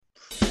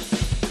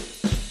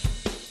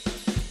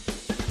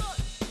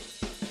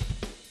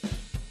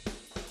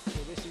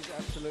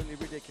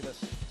absolutely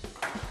ridiculous.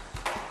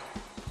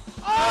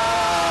 Oh,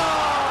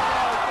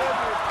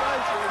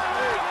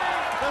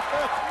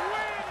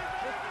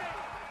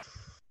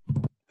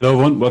 Hello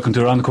everyone, welcome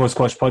to Around the Court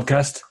Squash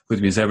podcast. With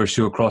me as ever,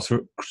 Stuart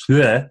Crawford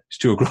and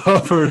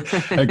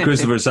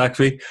Christopher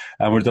Sackby.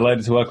 And we're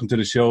delighted to welcome to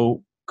the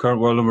show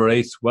current world number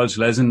 8 Welsh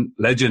legend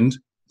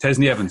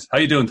Tesni Evans. How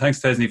you doing? Thanks,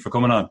 Tesni, for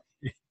coming on.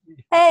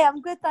 Hey,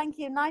 I'm good, thank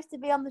you. Nice to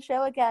be on the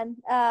show again.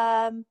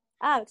 I'm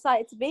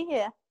excited to be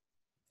here.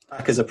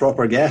 Back as a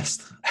proper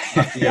guest.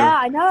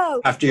 I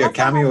know. After your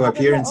cameo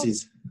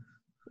appearances.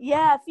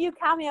 A few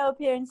cameo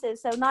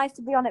appearances. So nice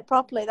to be on it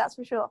properly, that's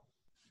for sure.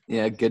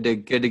 Yeah, good to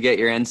get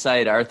your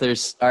insight.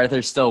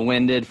 Arthur's still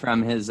winded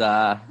from his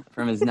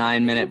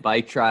 9-minute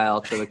bike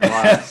trial to the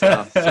club.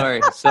 So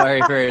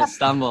sorry for his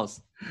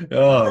stumbles.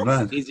 Oh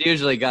man, he's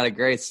usually got a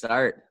great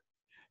start.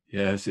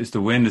 Yeah, it's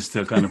the wind is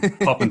still kind of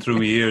popping through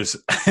my ears.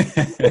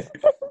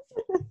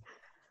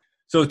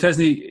 So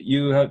Tesni,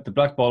 you have the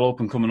Black Ball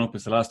Open coming up.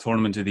 It's the last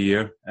tournament of the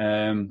year.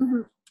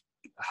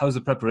 How's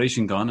the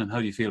preparation gone, and how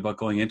do you feel about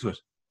going into it?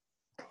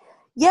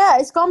 Yeah,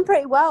 it's gone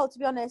pretty well, to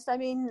be honest. I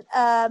mean,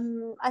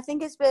 I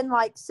think it's been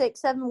like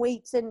 6-7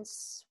 weeks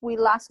since we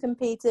last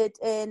competed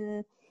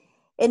in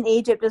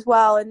Egypt as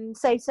well, and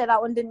safe to say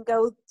that one didn't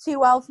go too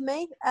well for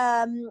me.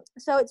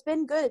 So it's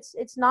been good.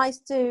 It's nice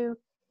to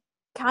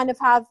kind of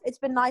have. It's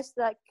been nice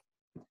for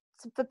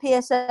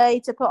PSA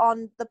to put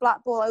on the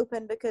Black Ball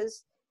Open,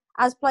 because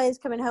as players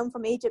coming home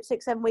from Egypt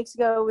 6-7 weeks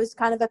ago, it was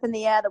kind of up in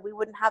the air that we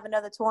wouldn't have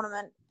another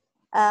tournament.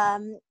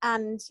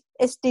 And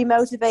it's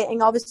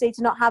demotivating, obviously,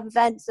 to not have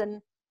events,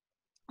 and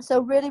so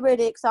really,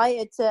 really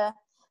excited to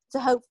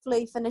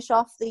hopefully finish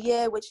off the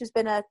year, which has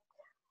been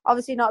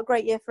obviously not a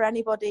great year for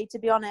anybody, to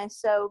be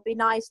honest. So it'd be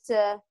nice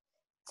to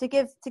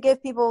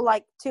give people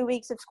like 2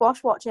 weeks of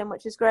squash watching,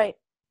 which is great.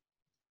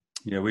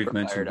 Yeah, we've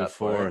mentioned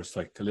before, it's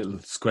like a little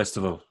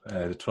Squestival,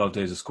 the 12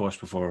 days of squash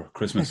before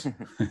Christmas.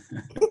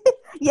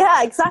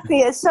 Yeah, exactly.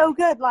 It's so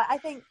good. Like, I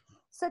think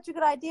such a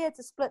good idea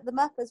to split them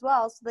up as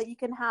well, so that you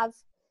can have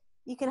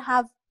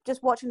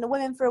just watching the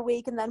women for a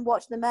week and then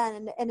watch the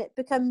men, and it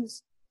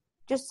becomes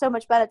just so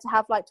much better to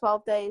have like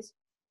 12 days.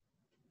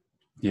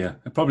 Yeah,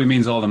 it probably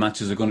means all the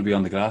matches are going to be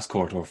on the glass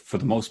court, or for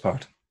the most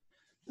part.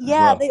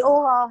 Yeah, they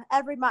all are.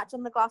 Every match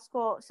on the glass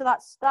court, so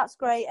that's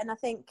great. And I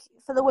think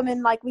for the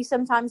women, like, we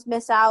sometimes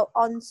miss out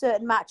on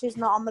certain matches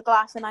not on the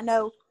glass, and I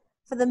know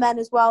for the men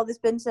as well, there's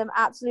been some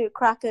absolute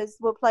crackers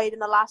were played in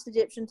the last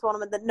Egyptian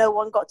tournament that no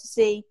one got to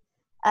see.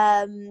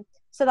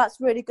 So that's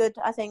really good,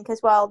 I think,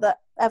 as well, that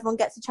everyone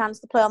gets a chance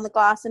to play on the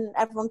glass and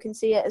everyone can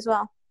see it as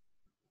well.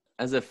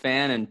 As a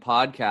fan and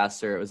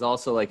podcaster, it was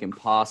also like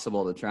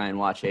impossible to try and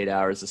watch 8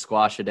 hours of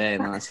squash a day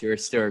unless you were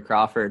Stuart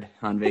Crawford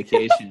on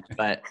vacation.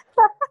 But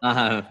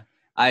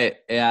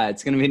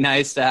it's going to be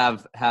nice to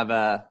have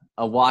a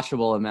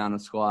watchable amount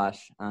of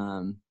squash.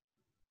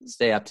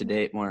 Stay up to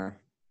date more.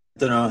 I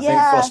don't know.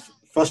 I think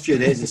first few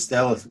days is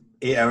still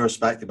 8 hours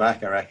back to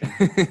back, I reckon.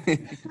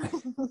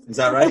 Is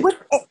that right?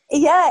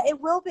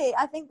 It will be.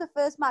 I think the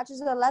first match is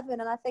at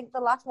 11, and I think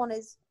the last one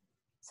is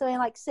something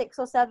like 6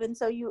 or 7.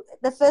 So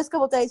the first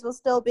couple of days will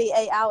still be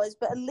 8 hours,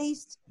 but at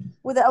least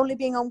with it only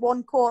being on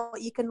one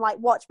court, you can like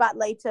watch back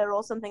later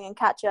or something and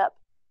catch up.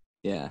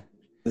 Yeah.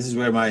 This is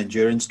where my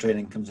endurance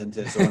training comes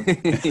into its own.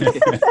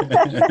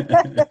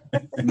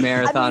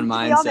 Marathon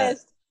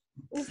mindset.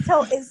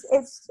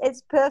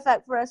 It's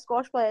perfect for us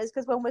squash players,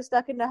 because when we're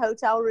stuck in the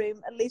hotel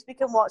room, at least we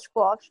can watch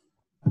squash.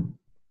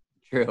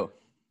 True.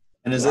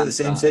 And is it the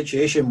same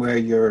situation where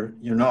you're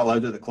not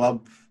allowed at the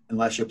club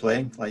unless you're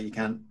playing? Like, you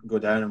can't go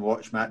down and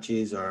watch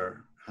matches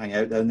or hang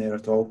out down there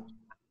at all?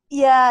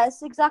 Yeah,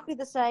 it's exactly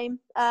the same.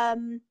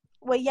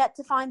 We're yet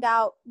to find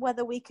out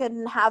whether we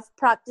can have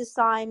practice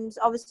times.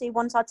 Obviously,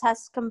 once our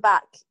tests come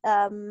back,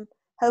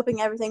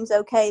 hoping everything's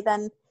okay,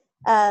 then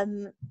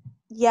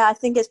I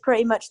think it's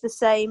pretty much the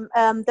same.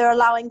 They're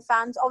allowing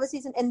fans. Obviously,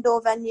 it's an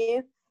indoor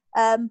venue,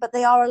 but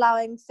they are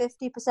allowing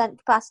 50%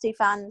 capacity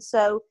fans.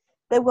 So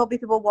there will be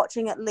people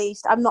watching at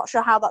least. I'm not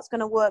sure how that's going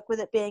to work with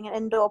it being an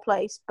indoor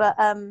place, but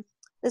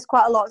there's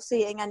quite a lot of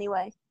seating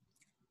anyway.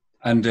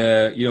 And,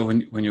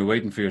 when you're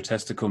waiting for your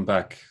test to come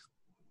back,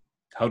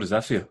 how does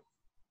that feel?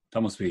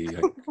 That must be,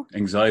 like,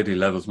 anxiety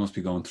levels must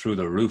be going through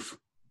the roof.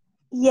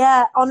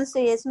 Yeah,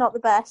 honestly, it's not the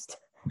best.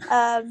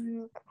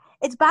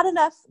 It's bad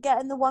enough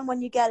getting the one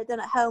when you get it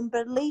done at home,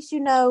 but at least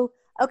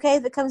okay,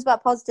 if it comes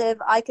back positive,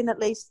 I can at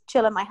least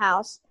chill in my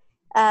house.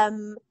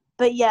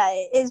 But yeah,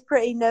 it is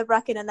pretty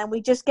nerve-wracking, and then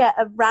we just get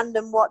a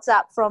random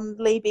WhatsApp from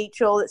Lee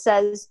Beachall that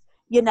says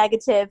you're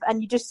negative,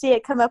 and you just see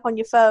it come up on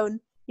your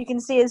phone. You can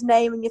see his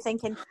name, and you're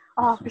thinking,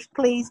 oh,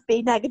 please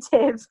be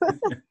negative.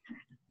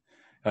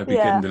 I'd be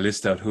getting the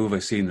list out. Who have I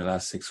seen the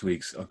last 6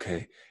 weeks?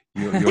 Okay,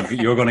 you're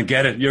going to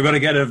get it. You're going to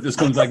get it if this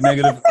comes back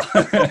negative.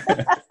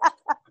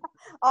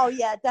 Oh,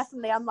 yeah,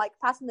 definitely. I'm like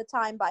passing the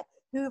time by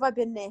who have I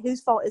been near? Whose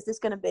fault is this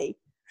going to be?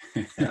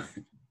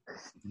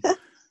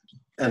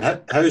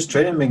 And how's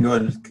training been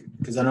going?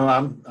 Because I know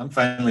I'm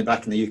finally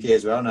back in the UK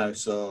as well now,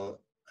 so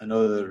I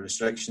know the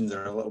restrictions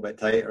are a little bit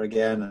tighter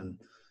again, and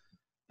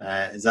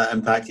Has that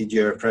impacted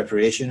your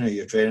preparation or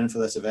your training for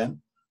this event?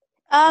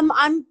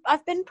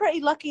 I've been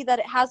pretty lucky that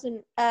it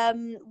hasn't.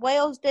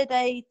 Wales did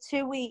a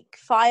 2-week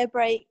fire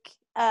break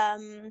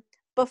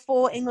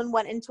before England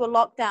went into a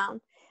lockdown.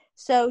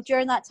 So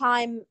during that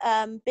time,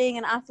 being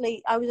an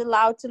athlete, I was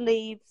allowed to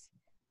leave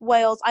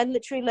Wales. I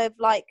literally live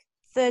like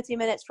 30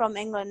 minutes from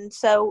England.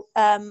 So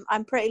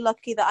I'm pretty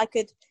lucky that I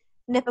could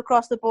nip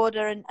across the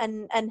border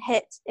and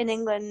hit in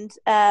England.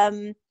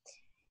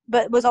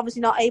 But was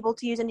obviously not able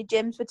to use any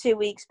gyms for 2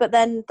 weeks. But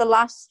then the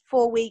last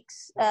 4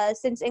 weeks,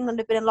 since England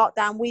have been in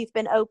lockdown, we've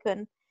been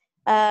open.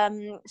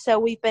 So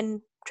we've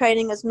been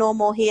training as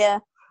normal here.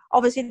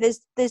 Obviously,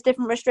 there's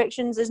different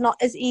restrictions. It's not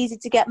as easy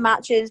to get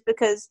matches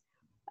because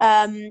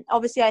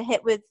obviously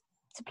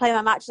to play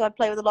my matches, I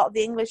play with a lot of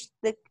the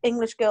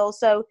English girls.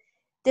 So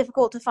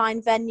difficult to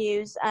find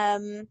venues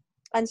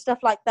and stuff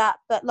like that.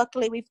 But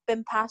luckily, we've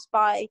been passed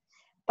by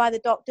the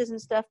doctors and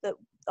stuff that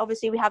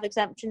obviously we have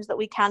exemptions that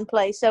we can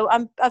play. So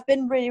I've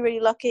been really, really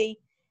lucky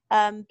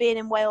being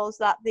in Wales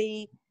that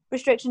the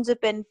restrictions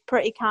have been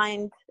pretty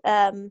kind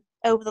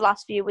over the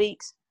last few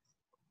weeks.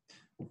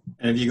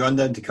 And have you gone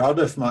down to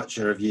Cardiff much,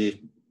 or have you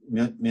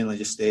mainly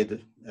just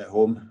stayed at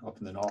home up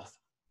in the north?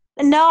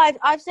 No,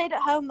 I've stayed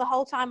at home the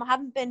whole time. I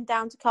haven't been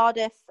down to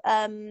Cardiff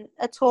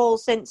at all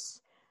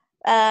since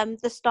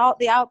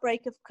the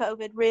outbreak of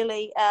COVID,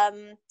 really.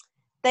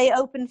 They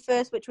opened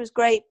first, which was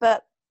great,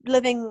 but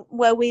living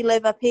where we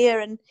live up here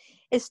and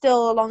is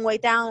still a long way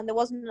down, and there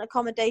wasn't an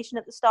accommodation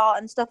at the start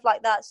and stuff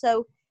like that.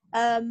 So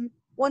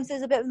once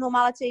there's a bit of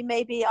normality,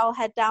 maybe I'll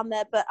head down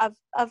there. But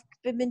I've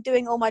been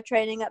doing all my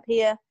training up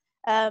here,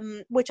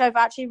 which I've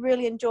actually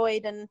really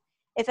enjoyed, and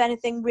if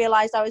anything,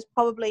 realised I was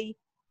probably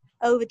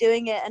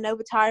overdoing it and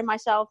overtiring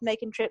myself,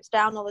 making trips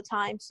down all the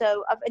time.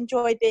 So I've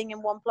enjoyed being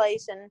in one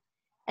place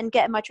and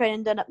getting my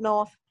training done up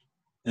north.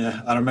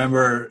 Yeah,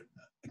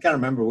 I can't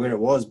remember where it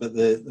was, but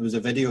there was a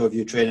video of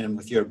you training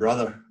with your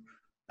brother,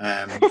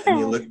 and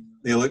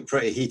they look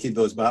pretty heated,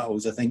 those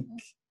battles. I think,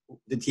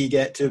 did he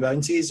get 2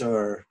 bounties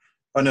or?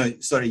 Oh no,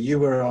 sorry, you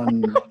were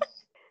on.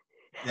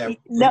 Yeah,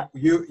 no.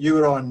 You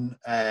were on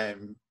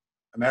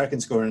American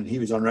scoring, and he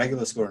was on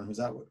regular scoring. Was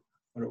that what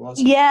it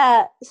was?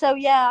 Yeah. So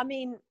yeah, I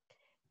mean,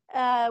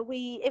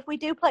 if we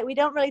do play, we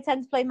don't really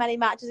tend to play many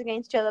matches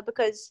against each other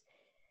because,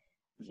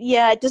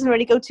 yeah, it doesn't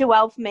really go too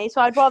well for me. So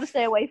I'd rather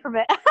stay away from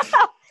it.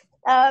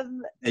 Are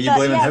you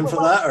blaming him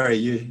for that, or are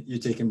you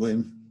taking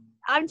blame?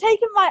 I'm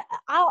taking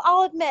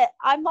I'll admit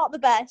I'm not the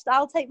best.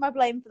 I'll take my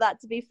blame for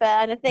that, to be fair.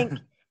 And I think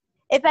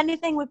if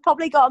anything, we've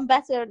probably gotten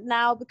better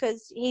now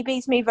because he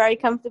beats me very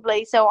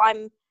comfortably. So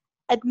I'm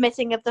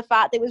admitting of the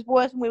fact it was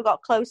worse when we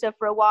got closer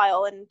for a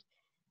while, and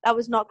that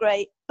was not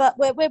great. But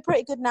we're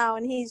pretty good now,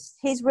 and he's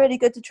really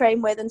good to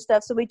train with and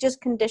stuff. So we just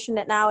condition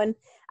it now, and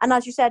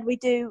as you said, we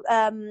do.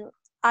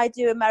 I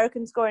do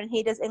American scoring,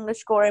 he does English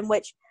scoring,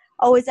 which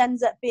always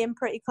ends up being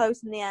pretty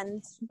close in the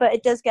end, but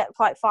it does get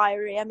quite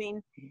fiery. I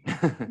mean,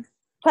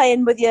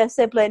 playing with your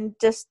sibling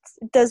just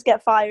does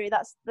get fiery.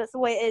 That's the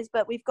way it is,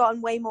 but we've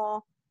gotten way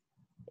more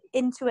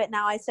into it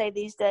now, I'd say,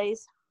 these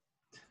days.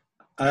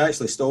 I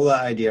actually stole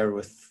that idea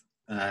with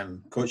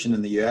coaching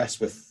in the US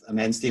with a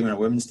men's team and a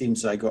women's team,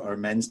 so I got our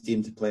men's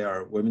team to play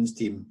our women's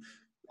team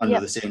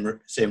under the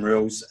same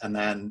rules. And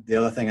then the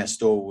other thing I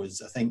stole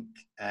was, I think,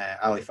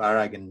 Ali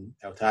Farag and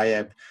El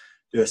Tayeb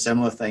do a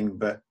similar thing,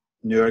 but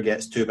Noor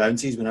gets 2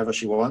 bounties whenever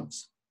she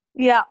wants.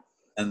 Yeah.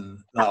 And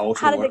that also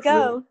How did it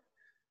go?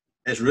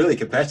 It's really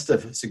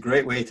competitive. It's a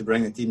great way to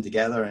bring the team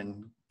together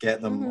and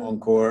get them on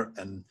court.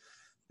 And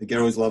the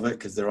girls love it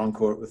because they're on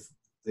court with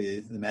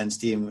the men's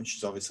team, which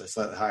is obviously a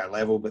slightly higher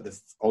level, but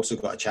they've also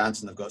got a chance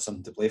and they've got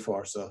something to play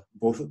for. So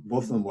both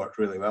of them worked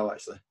really well,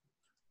 actually.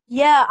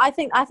 Yeah, I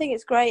think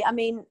it's great. I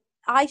mean,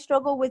 I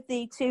struggle with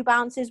the 2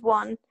 bounces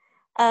one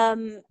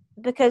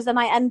because then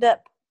I end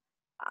up,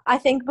 I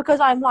think because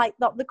I'm like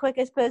not the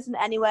quickest person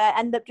anywhere, I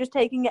end up just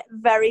taking it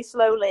very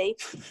slowly.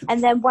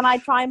 And then when I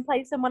try and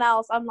play someone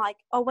else, I'm like,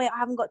 oh wait, I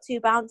haven't got 2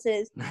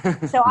 bounces.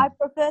 So I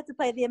prefer to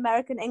play the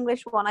American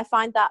English one. I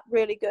find that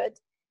really good.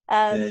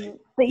 But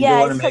you don't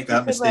want to make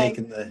that mistake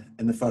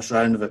in the first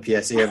round of a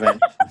PSA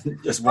event.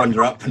 Just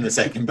wander up in the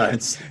second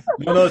bounce.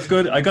 No, it's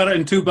good. I got it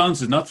in 2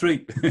 bounces, not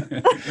 3.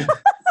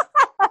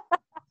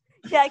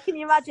 Yeah, can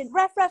you imagine?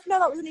 Ref, no,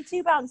 that was only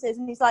 2 bounces.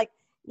 And he's like,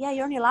 yeah,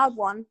 you're only allowed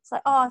 1. It's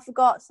like, oh, I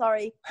forgot,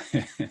 sorry.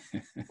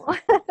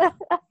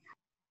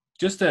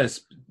 Just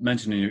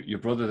mentioning your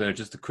brother there,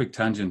 just a quick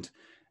tangent.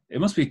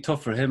 It must be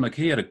tough for him. Like,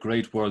 he had a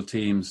great world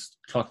teams,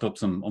 clocked up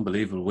some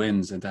unbelievable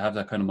wins, and to have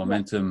that kind of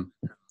momentum,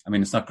 I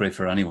mean, it's not great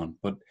for anyone.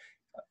 But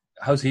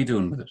how's he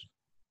doing with it?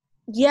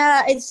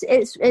 Yeah,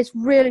 it's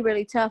really,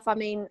 really tough. I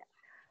mean,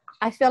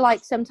 I feel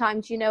like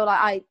sometimes,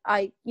 like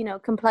I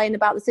complain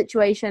about the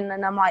situation,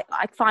 and I'm like,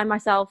 I find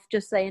myself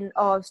just saying,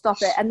 oh,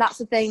 stop it. And that's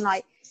the thing,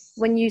 like,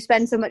 when I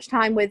spend so much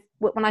time with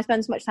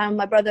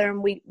my brother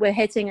and we're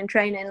hitting and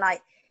training,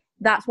 like,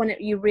 that's when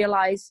you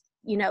realize,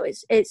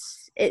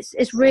 it's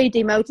really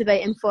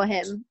demotivating for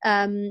him.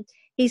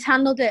 He's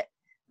handled it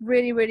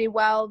really, really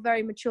well,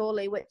 very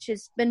maturely, which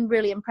has been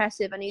really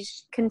impressive. And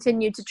he's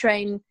continued to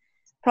train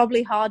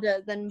probably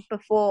harder than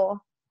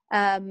before.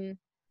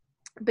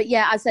 But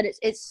yeah, as I said,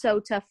 it's so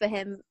tough for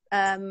him,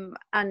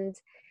 and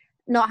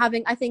not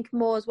having, I think,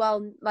 more as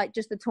well, like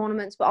just the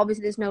tournaments, but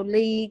obviously there's no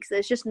leagues,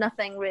 there's just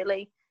nothing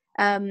really.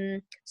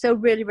 So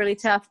really, really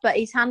tough, but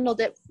he's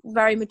handled it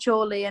very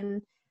maturely,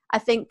 and I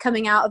think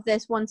coming out of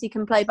this, once he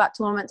can play back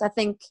tournaments, I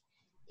think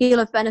he'll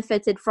have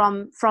benefited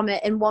from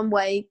it in one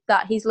way,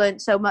 that he's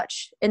learned so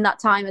much in that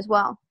time as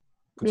well.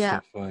 Good Yeah.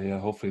 stuff. Yeah,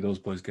 hopefully those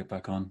boys get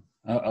back on.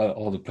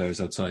 All the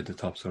players outside the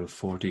top sort of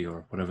 40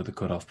 or whatever the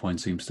cutoff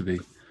point seems to be.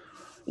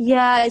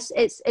 Yeah,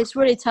 it's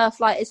really tough.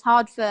 Like, it's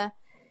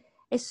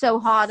so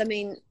hard. I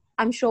mean,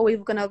 I'm sure we're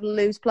going to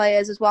lose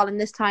players as well in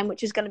this time,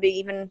 which is going to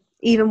be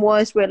even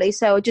worse, really.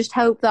 So I just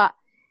hope that,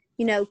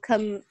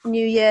 come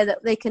New Year,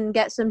 that they can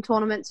get some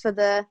tournaments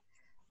for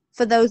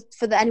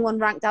anyone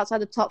ranked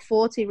outside the top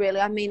 40. Really,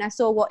 I mean, I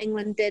saw what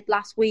England did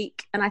last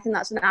week, and I think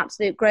that's an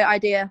absolute great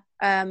idea.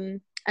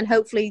 And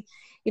hopefully,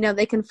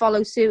 they can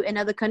follow suit in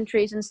other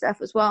countries and stuff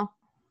as well.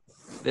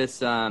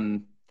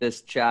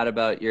 This chat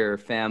about your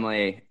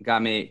family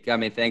got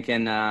me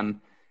thinking. I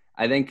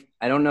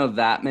don't know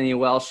that many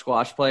Welsh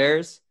squash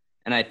players,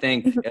 and I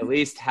think at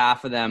least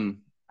half of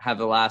them have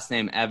the last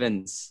name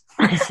Evans.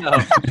 So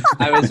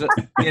I was,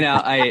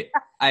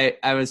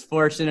 I was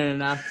fortunate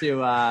enough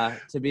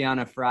to be on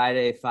a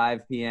Friday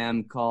 5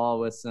 p.m. call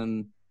with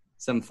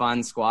some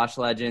fun squash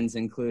legends,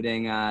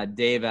 including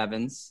Dave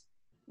Evans.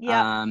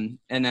 Yeah.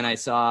 And then I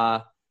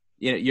saw,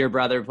 your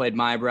brother played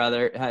my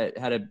brother,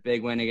 had a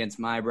big win against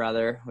my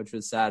brother, which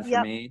was sad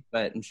for me,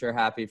 but I'm sure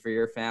happy for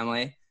your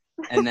family.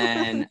 And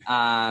then,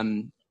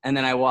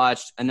 I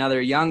watched another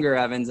younger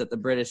Evans at the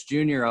British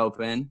Junior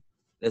Open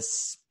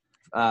this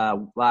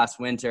last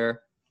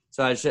winter.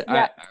 So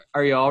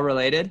are you all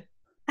related?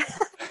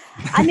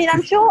 I mean,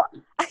 I'm sure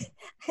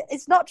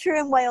it's not true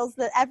in Wales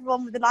that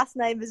everyone with the last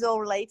name is all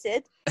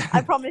related.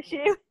 I promise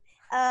you.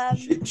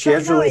 She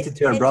is related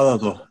to her brother,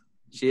 though.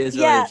 She is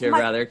related to her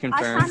brother.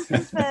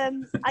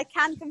 Confirmed. I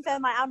can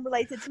confirm I am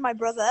related to my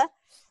brother.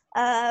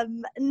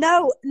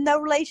 No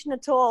relation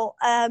at all.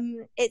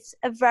 It's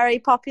a very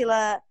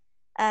popular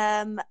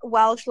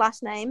Welsh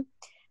last name,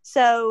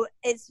 so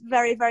it's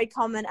very, very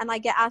common, and I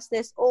get asked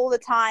this all the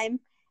time.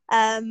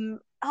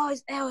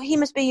 He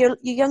must be your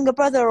younger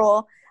brother,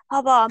 or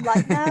blah. I'm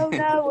like,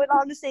 no, we're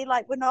honestly,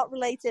 like, we're not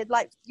related.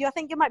 Like, I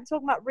think you might be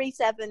talking about Rhys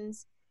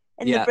Evans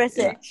in the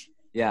British,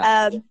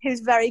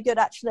 who's very good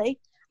actually,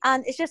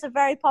 and it's just a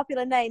very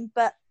popular name.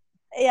 But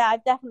yeah,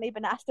 I've definitely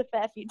been asked a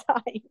fair few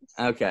times.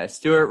 Okay,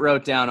 Stuart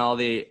wrote down all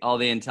the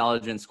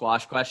intelligent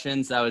squash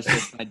questions. That was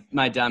just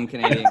my dumb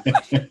Canadian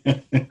question.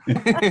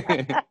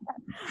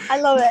 I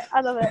love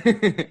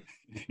it.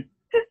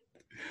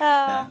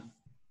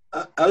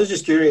 I was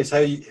just curious how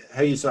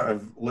you sort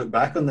of look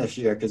back on this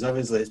year, because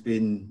obviously it's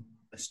been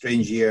a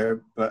strange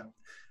year, but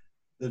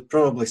there's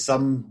probably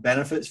some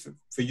benefits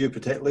for you,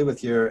 particularly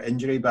with your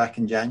injury back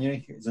in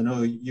January, because I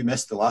know you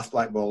missed the last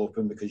Black Ball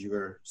Open because you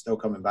were still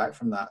coming back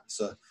from that.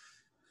 So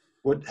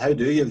how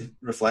do you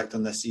reflect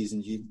on this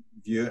season? Do you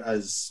view it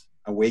as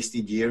a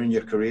wasted year in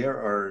your career,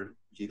 or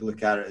do you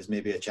look at it as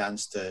maybe a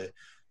chance to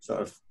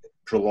sort of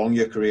prolong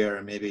your career,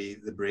 and maybe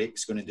the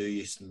break's going to do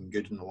you some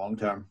good in the long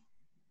term?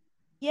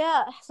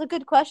 Yeah, it's a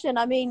good question.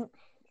 I mean,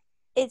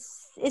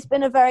 it's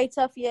been a very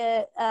tough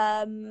year,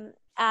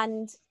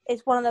 and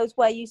it's one of those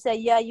where you say,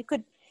 yeah, you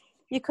could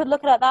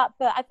look at that,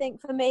 but I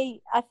think for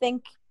me, I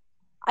think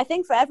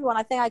for everyone,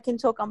 I think I can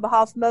talk on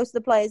behalf of most of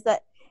the players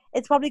that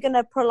it's probably going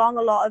to prolong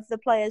a lot of the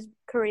players'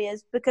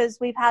 careers, because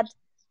we've had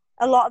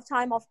a lot of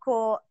time off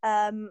court.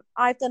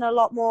 I've done a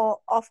lot more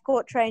off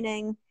court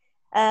training,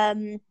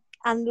 and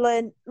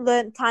learned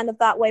kind of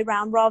that way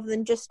round, rather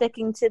than just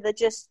sticking to the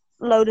just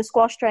load of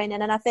squash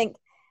training. And I think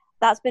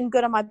that's been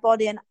good on my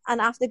body. And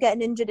after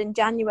getting injured in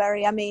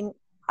January, I mean,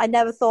 I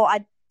never thought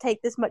I'd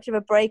take this much of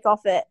a break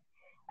off it.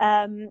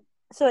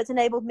 So it's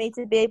enabled me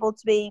to be able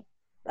to be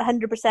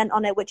 100%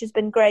 on it, which has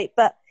been great.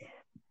 But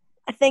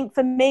I think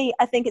for me,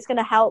 I think it's going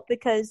to help,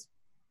 because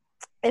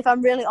if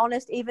I'm really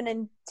honest, even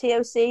in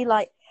TOC,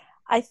 like,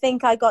 I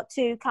think I got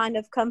too kind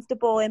of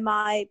comfortable in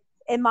my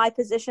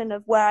position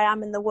of where I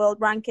am in the world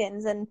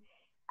rankings, and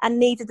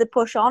needed to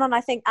push on. And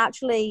I think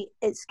actually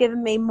it's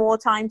given me more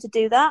time to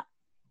do that.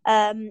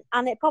 And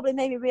it probably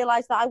made me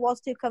realize that I was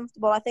too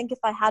comfortable. I think if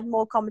I had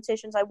more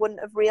competitions, I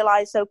wouldn't have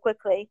realized so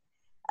quickly.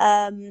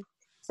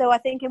 So I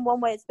think in one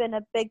way it's been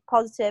a big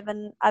positive,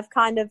 and I've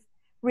kind of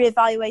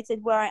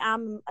reevaluated where I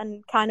am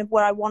and kind of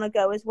where I want to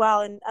go as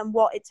well, and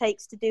what it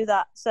takes to do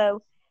that.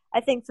 So I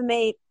think for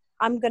me,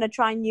 I'm going to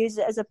try and use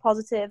it as a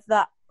positive,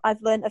 that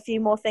I've learned a few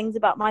more things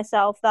about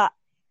myself that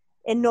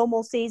in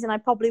normal season I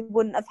probably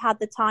wouldn't have had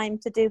the time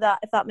to do that,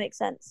 if that makes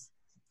sense.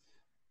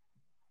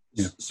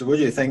 Yeah. So what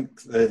do you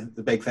think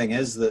the big thing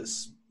is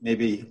that's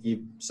maybe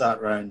you've sat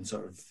around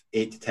sort of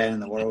 8 to 10 in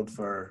the world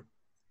for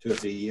 2 or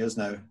 3 years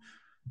now,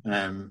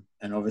 and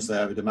obviously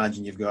I would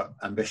imagine you've got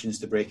ambitions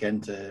to break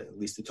into at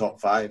least the top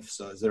 5.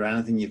 So is there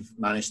anything you've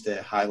managed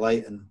to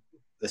highlight in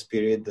this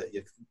period that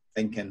you're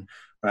thinking,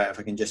 right, if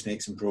I can just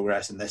make some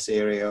progress in this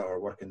area or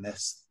work in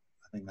this,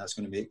 I think that's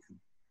going to make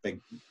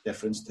big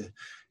difference to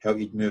help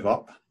you move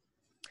up.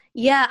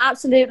 Yeah,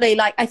 absolutely.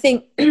 Like, I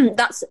think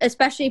that's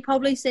especially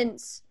probably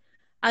since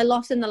I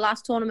lost in the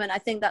last tournament. I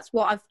think that's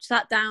what I've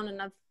sat down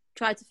and I've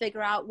tried to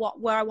figure out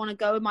where I want to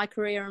go in my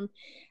career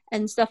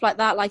and stuff like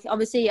that. Like,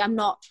 obviously I'm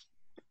not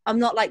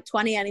like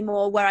 20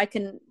 anymore where I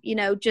can,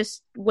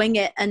 just wing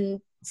it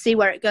and see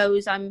where it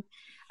goes. And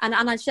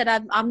I said,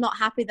 I'm not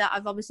happy that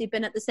I've obviously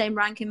been at the same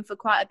ranking for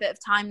quite a bit of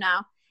time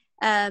now.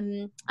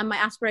 And my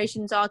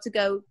aspirations are to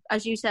go,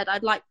 as you said,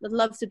 I'd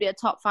love to be a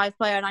top 5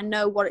 player. And I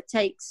know what it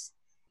takes,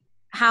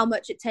 how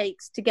much it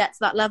takes to get to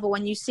that level.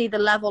 When you see the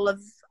level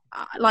of,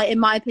 like, in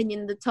my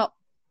opinion, the top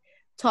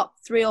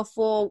 3 or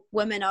 4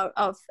 women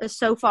are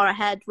so far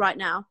ahead right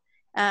now.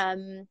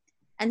 And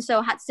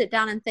so I had to sit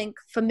down and think,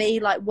 for me,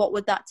 like, what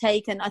would that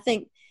take? And I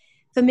think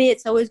for me,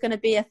 it's always going to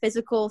be a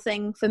physical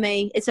thing for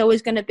me. It's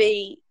always going to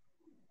be,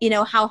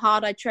 how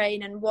hard I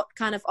train and what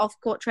kind of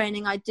off-court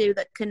training I do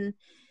that can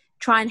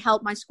try and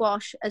help my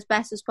squash as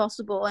best as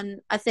possible.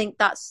 And I think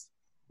that's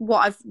what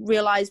I've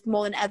realized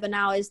more than ever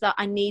now, is that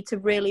I need to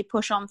really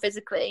push on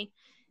physically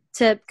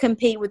to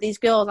compete with these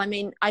girls. I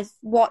mean, I've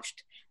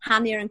watched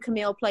Hania and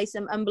Camille play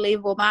some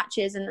unbelievable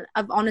matches, and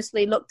I've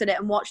honestly looked at it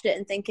and watched it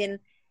and thinking,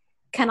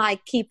 can I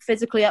keep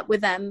physically up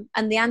with them?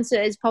 And the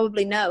answer is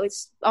probably no.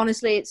 It's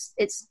honestly,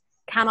 it's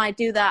can I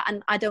do that?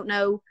 And I don't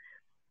know,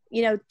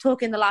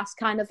 talking the last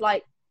kind of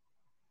like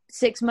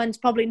 6 months,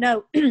 probably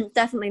no,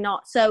 definitely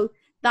not. So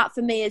that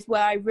for me is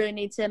where I really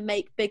need to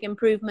make big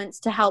improvements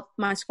to help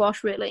my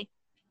squash, really.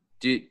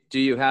 Do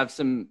you have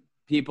some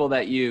people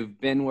that you've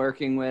been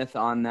working with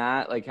on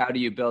that? Like, how do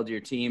you build your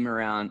team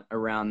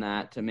around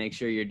that to make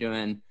sure you're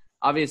doing,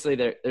 obviously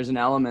there's an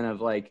element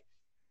of like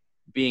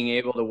being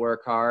able to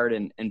work hard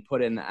and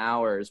put in the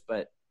hours,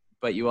 but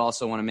you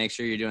also want to make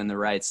sure you're doing the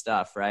right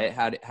stuff, right?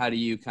 How do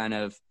you kind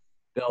of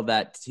build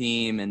that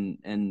team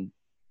and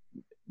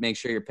make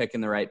sure you're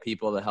picking the right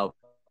people to help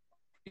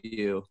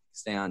you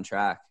stay on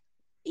track?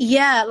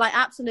 Yeah, like,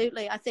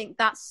 absolutely. I think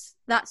that's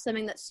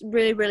something that's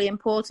really, really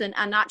important.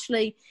 And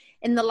actually,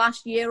 in the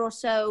last year or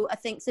so, I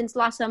think since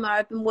last summer,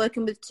 I've been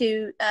working with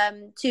two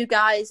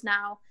guys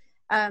now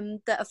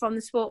that are from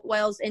the Sport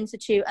Wales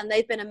Institute, and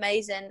they've been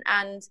amazing.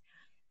 And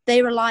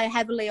they rely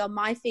heavily on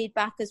my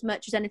feedback as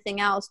much as anything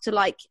else to,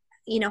 like,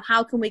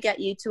 how can we get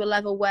you to a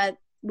level where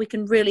we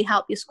can really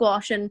help you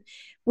squash? And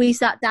we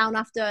sat down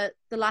after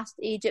the last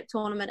Egypt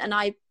tournament, and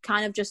I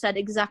kind of just said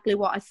exactly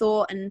what I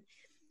thought and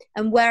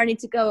where I need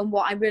to go and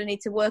what I really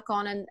need to work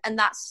on. And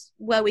that's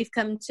where we've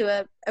come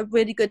to a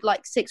really good,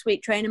 like,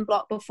 6-week training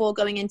block before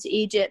going into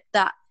Egypt,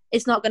 that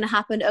it's not going to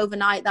happen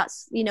overnight.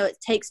 That's, it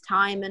takes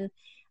time. And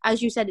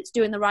as you said, it's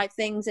doing the right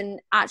things.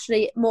 And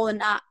actually more than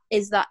that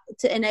is that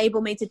to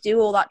enable me to do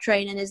all that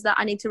training is that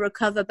I need to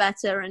recover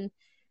better and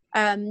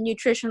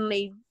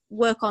nutritionally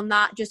work on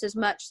that just as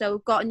much. So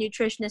I've got a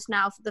nutritionist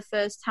now for the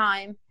first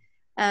time,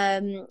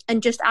 and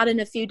just adding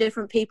a few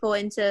different people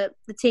into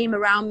the team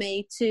around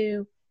me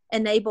to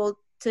enable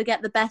to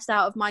get the best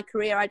out of my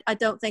career. I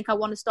don't think I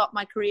want to stop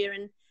my career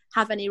and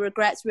have any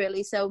regrets,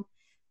 really. So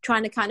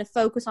trying to kind of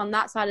focus on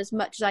that side as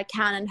much as I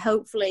can, and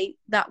hopefully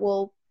that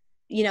will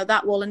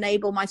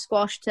enable my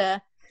squash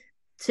to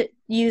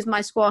use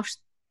my squash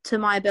to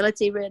my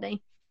ability,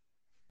 really.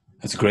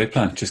 That's a great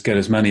plan. Just get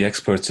as many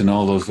experts in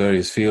all those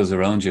various fields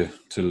around you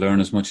to learn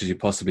as much as you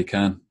possibly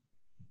can.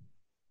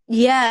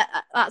 Yeah,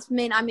 that's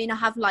mean. I mean, I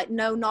have like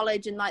no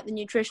knowledge in like the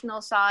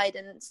nutritional side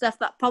and stuff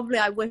that probably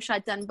I wish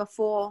I'd done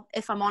before,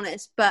 if I'm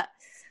honest, but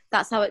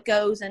that's how it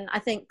goes. And I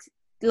think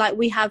like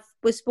we have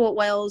with Sport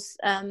Wales,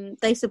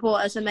 they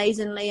support us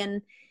amazingly.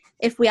 And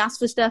if we ask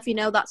for stuff,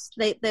 that's,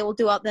 they will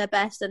do out their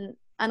best. And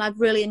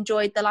I've really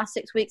enjoyed the last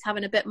 6 weeks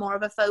having a bit more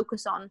of a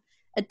focus on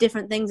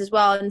different things as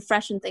well and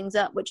freshen things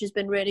up, which has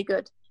been really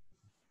good.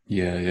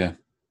 Yeah.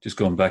 Just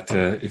going back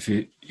to, if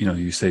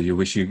you say you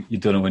wish you'd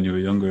done it when you were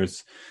younger,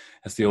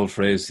 that's the old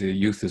phrase, the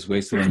youth is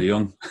wasted on the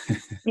young.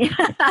 Yeah,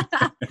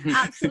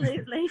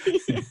 absolutely.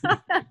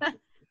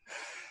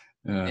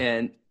 Yeah.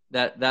 And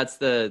that's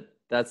the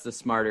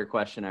smarter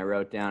question I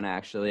wrote down,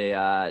 actually.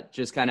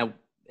 Just kind of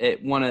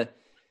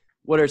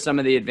what are some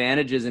of the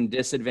advantages and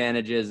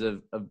disadvantages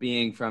of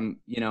being from,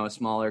 a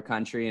smaller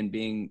country and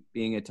being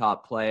a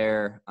top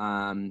player?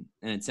 And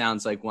it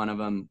sounds like one of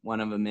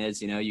them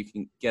is, you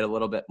can get a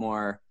little bit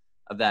more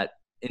of that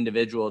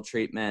individual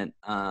treatment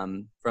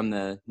from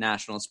the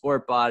national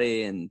sport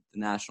body and the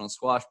national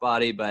squash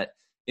body. But,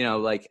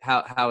 like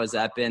how has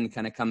that been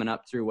kind of coming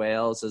up through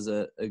Wales as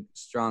a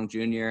strong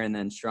junior and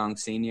then strong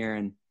senior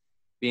and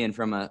being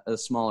from a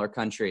smaller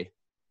country?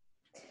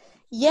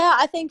 Yeah,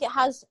 I think it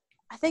has,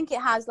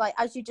 like,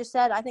 as you just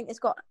said, I think it's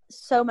got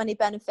so many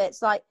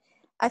benefits. Like,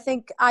 I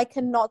think I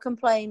cannot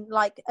complain,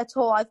 like, at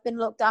all. I've been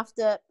looked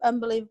after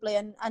unbelievably.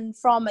 And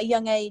from a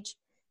young age,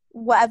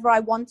 whatever I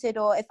wanted,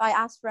 or if I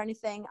asked for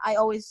anything,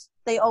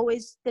 they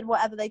always did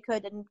whatever they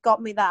could and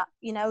got me that,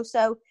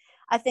 So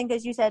I think,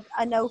 as you said,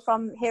 I know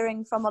from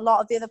hearing from a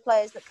lot of the other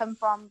players that come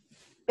from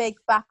big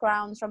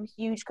backgrounds, from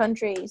huge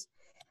countries,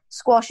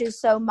 squash is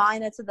so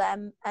minor to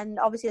them. And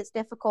obviously it's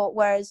difficult.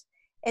 Whereas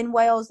in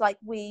Wales, like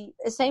the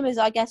same as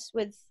I guess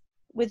with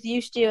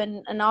you, Stu,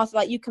 and Arthur,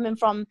 like you coming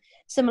from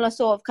similar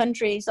sort of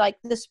countries, like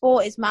the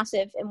sport is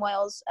massive in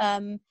Wales.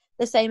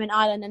 The same in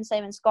Ireland and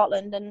same in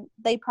Scotland, and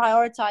they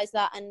prioritise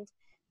that, and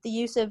the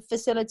use of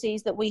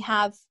facilities that we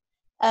have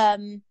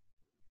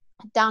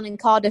down in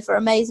Cardiff are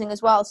amazing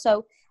as well.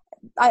 So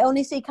I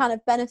only see kind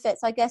of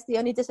benefits. I guess the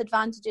only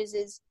disadvantages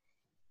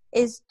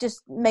is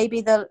just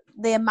maybe the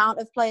amount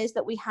of players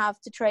that we have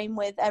to train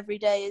with every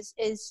day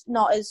is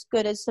not as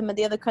good as some of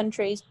the other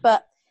countries.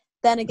 But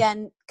then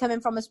again, coming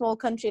from a small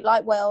country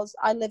like Wales,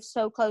 I live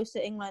so close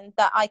to England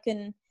that I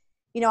can,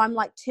 I'm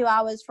like 2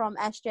 hours from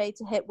SJ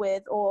to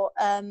Hitwith or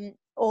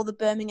the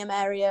Birmingham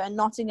area and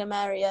Nottingham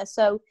area.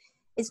 So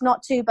it's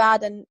not too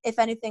bad. And if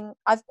anything,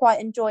 I've quite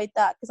enjoyed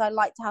that because I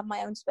like to have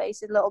my own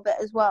space a little bit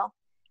as well.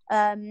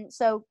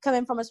 So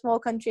coming from a small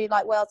country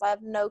like Wales, I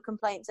have no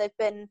complaints.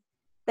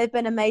 They've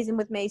been amazing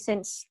with me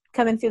since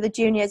coming through the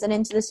juniors and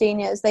into the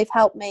seniors. They've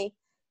helped me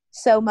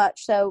so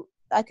much. So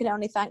I can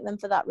only thank them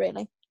for that,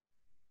 really.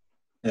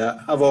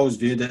 Yeah, I've always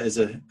viewed it as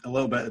a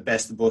little bit the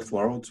best of both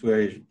worlds,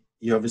 where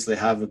you obviously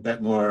have a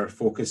bit more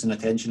focus and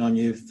attention on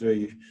you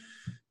through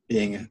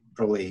being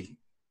probably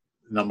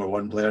number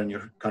one player in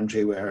your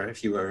country, where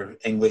if you were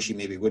English, you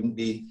maybe wouldn't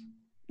be.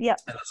 Yeah.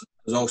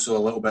 There's also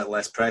a little bit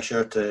less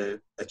pressure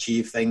to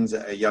achieve things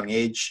at a young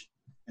age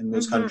in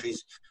those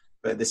countries.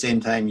 But at the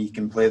same time, you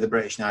can play the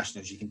British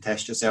nationals, you can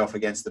test yourself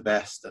against the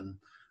best. And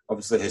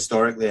obviously,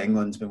 historically,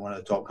 England's been one of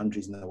the top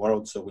countries in the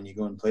world. So when you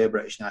go and play a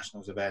British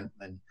nationals event,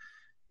 then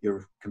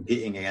you're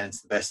competing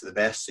against the best of the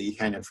best. So you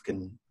kind of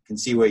can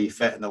see where you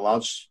fit in the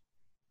large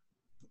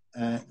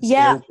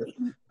scale,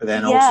 but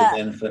then also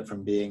benefit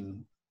from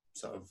being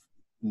sort of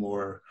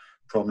more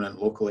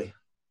prominent locally.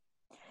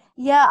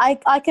 Yeah,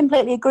 I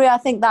completely agree. I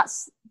think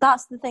that's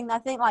the thing. I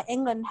think like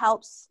England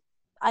helps.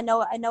 I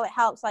know it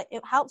helps. Like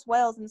it helps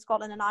Wales and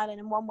Scotland and Ireland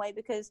in one way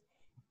because,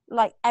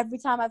 like every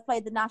time I've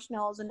played the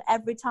nationals and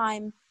every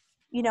time,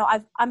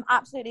 I'm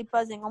absolutely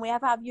buzzing. And we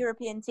have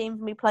European teams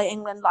when we play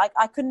England. Like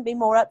I couldn't be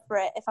more up for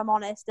it if I'm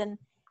honest. And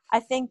I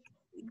think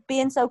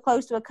being so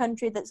close to a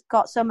country that's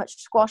got so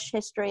much squash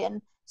history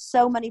and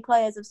so many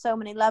players of so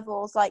many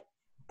levels, like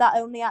that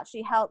only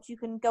actually helps. You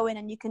can go in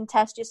and you can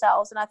test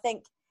yourselves. And I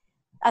think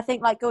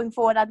like going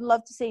forward, I'd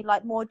love to see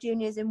like more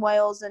juniors in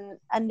Wales and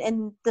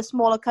in the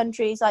smaller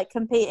countries like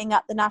competing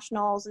at the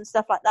nationals and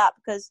stuff like that,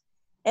 because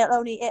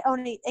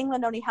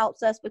England only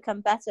helps us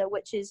become better,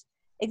 which is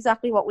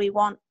exactly what we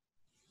want.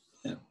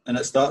 Yeah, and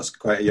it starts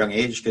quite a young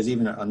age because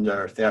even at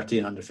under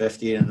 13, under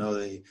 15, I know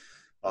the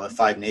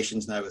Five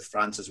Nations now with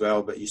France as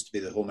well, but it used to be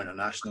the home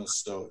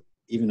internationals. So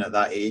even at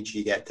that age,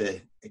 you get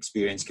to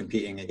experience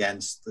competing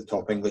against the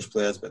top English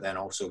players, but then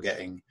also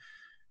getting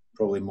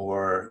probably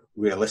more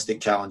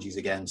realistic challenges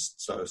against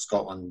sort of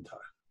Scotland,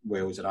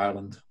 Wales and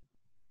Ireland.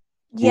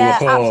 Yeah,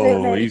 whoa,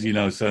 absolutely. Easy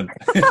now, son.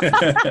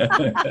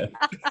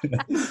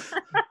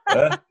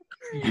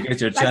 You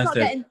get your chance Let's not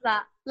get into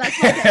that.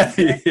 Let's not get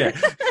into it.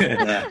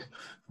 Yeah.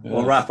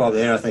 We'll wrap up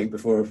there, I think,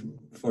 before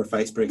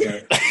fights break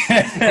out.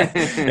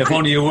 If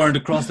only you weren't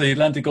across the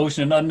Atlantic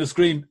Ocean and not on the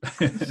screen.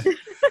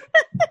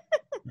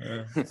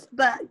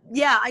 But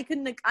yeah, I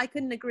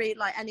couldn't agree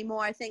like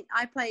anymore. I think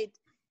I played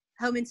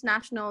home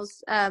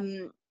internationals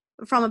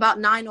from about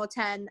 9 or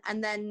 10,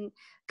 and then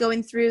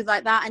going through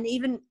like that. And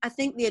even I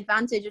think the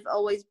advantage of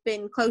always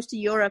been close to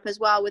Europe as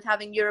well, with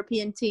having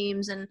European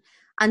teams and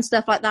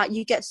stuff like that.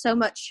 You get so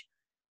much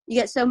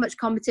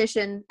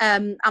competition.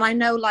 And I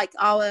know like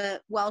our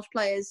Welsh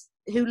players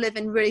who live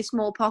in really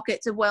small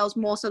pockets of Wales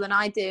more so than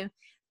I do,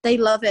 they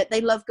love it.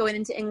 They love going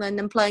into England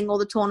and playing all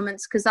the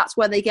tournaments because that's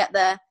where they get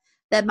their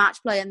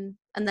match play and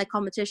their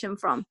competition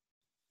from.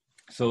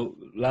 So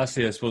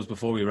lastly, I suppose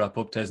before we wrap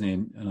up,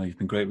 Tesni, I know you've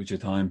been great with your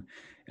time.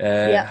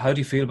 How do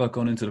you feel about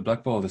going into the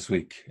Black Ball this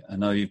week? I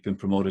know you've been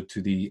promoted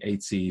to the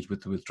 8th seed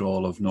with the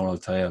withdrawal of Noor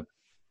Al-Tayeb.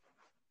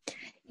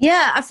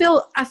 Yeah, I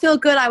feel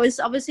good. I was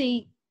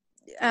obviously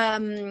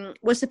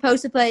was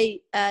supposed to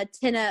play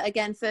Tinner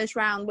again first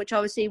round, which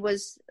obviously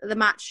was the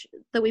match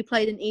that we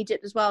played in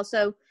Egypt as well.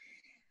 So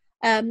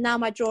now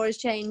my draw has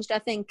changed. I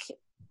think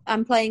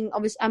I'm playing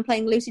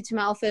Lucy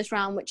Tamel first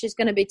round, which is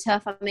going to be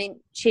tough. I mean,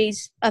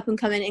 she's up and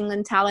coming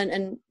England talent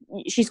and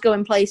she's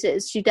going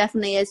places. She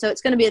definitely is. So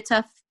it's going to be a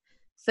tough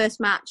first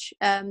match,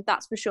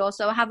 that's for sure.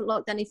 So I haven't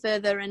looked any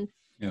further, and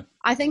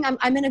I think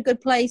I'm in a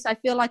good place. I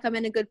feel like I'm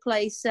in a good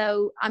place.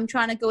 So I'm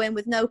trying to go in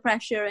with no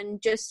pressure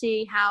and just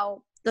see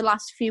how the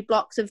last few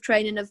blocks of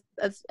training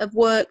have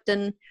worked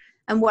and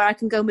where I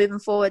can go moving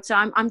forward. So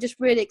I'm just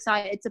really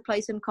excited to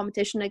play some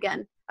competition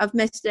again. I've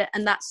missed it,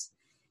 and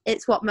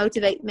it's what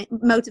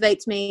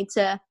motivates me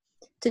to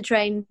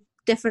train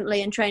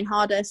differently and train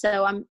harder.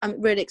 So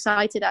I'm really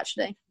excited,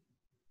 actually.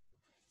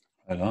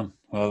 Right on.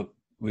 Well,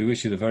 we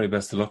wish you the very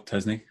best of luck,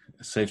 Tesni.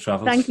 Safe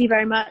travels. Thank you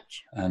very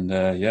much. And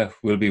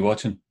we'll be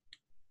watching.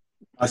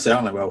 I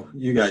certainly will.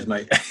 You guys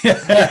might.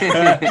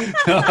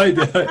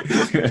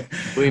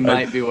 We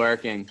might be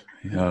working.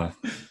 Yeah.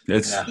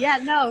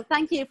 No,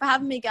 thank you for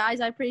having me,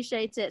 guys. I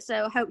appreciate it.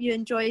 So I hope you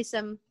enjoy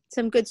some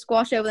good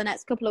squash over the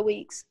next couple of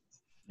weeks.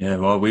 Yeah,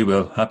 well, we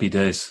will. Happy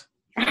days.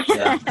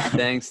 Yeah.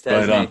 Thanks,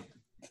 Tesni. Right on.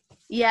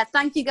 Yeah,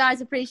 thank you guys.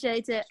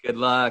 Appreciate it. Good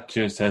luck.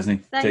 Cheers, Tesney.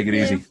 Thank Take it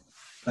you. easy.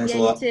 Thanks Yeah,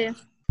 a lot. you too.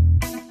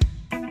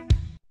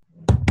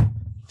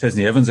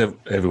 Tesney Evans,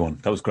 everyone.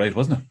 That was great,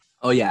 wasn't it?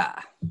 Oh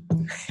yeah.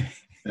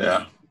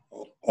 Yeah,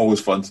 always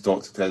fun to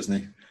talk to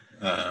Tesney.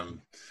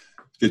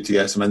 Good to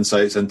get some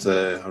insights into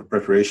her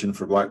preparation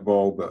for Black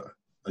Ball, but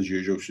as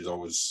usual, she's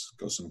always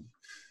got some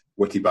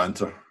witty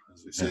banter,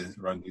 as we say,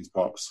 around these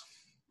parts.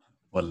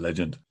 What a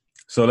legend.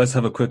 So let's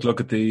have a quick look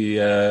at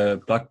the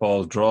Black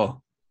Ball draw.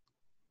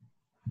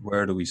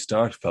 Where do we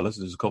start, fellas?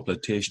 There's a couple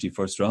of tasty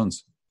first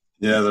rounds.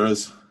 Yeah, there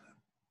is.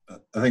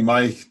 I think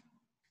my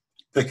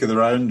pick of the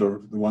round,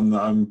 or the one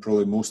that I'm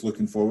probably most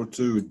looking forward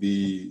to, would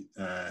be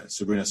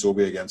Sabrina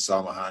Sobey against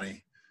Salma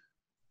Hani.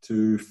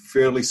 Two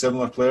fairly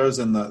similar players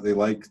in that they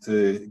like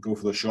to go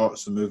for the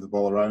shots and move the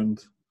ball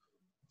around.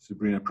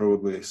 Sabrina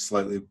probably a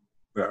slightly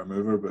better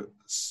mover, but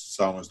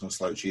Salma's no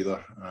slouch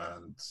either,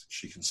 and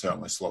she can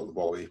certainly slot the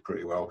ball away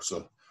pretty well. So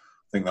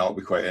I think that'll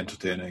be quite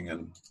entertaining,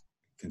 and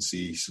can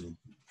see some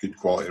good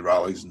quality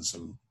rallies and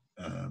some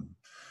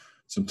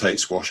tight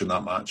squash in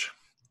that match.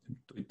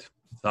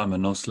 Salma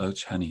no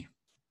slouch, Hani.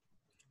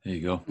 There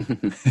you go.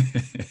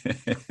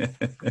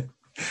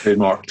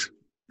 Trademarked.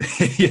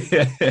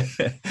 Yeah.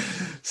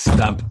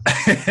 Stamp.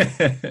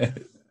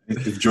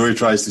 If Joey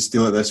tries to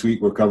steal it this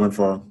week, we're coming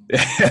for him.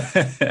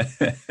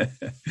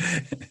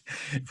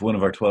 If one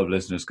of our 12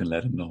 listeners can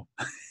let him know.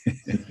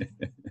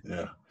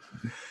 Yeah.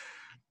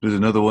 There's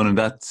another one in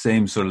that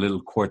same sort of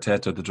little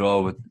quartet of the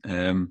draw with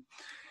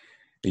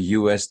a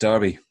US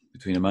derby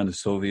between Amanda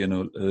Sovey and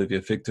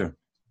Olivia Victor.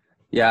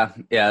 Yeah.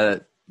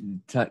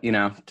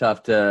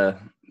 Tough to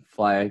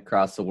fly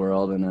across the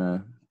world in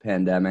a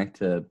pandemic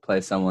to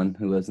play someone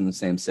who lives in the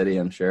same city,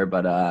 I'm sure.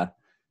 But,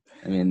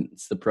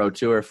 it's the Pro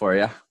Tour for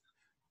you.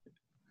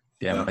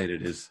 Yeah, right,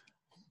 it is.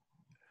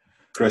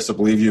 Chris, I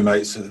believe you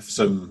might have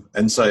some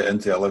insight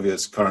into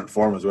Olivia's current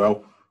form as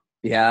well.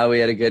 Yeah, we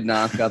had a good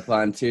knock up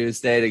on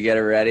Tuesday to get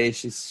her ready.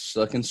 She's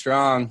looking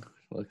strong.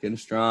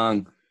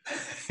 Strong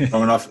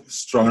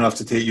Strong enough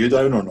to take you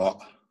down or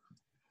not?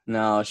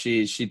 No,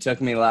 she took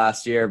me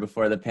last year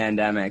before the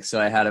pandemic, so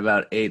I had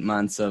about 8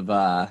 months of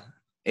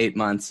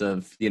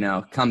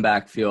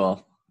comeback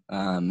fuel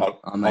on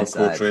my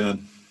side.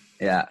 Training.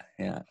 Yeah.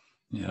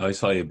 Yeah, I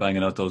saw you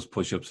banging out those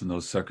push-ups in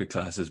those circuit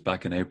classes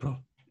back in April.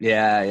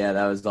 Yeah,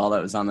 that was all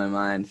that was on my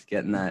mind,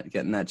 getting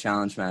that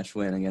challenge match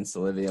win against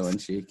Olivia when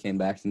she came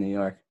back to New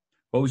York.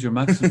 What was your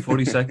max in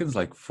 40 seconds?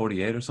 Like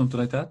 48 or something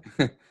like that?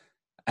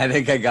 I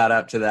think I got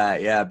up to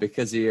that, yeah,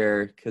 because of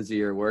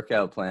your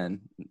workout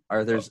plan.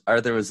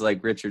 Arthur was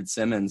like Richard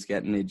Simmons,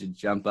 getting me to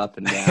jump up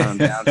and down,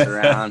 bounce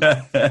around,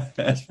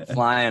 just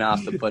flying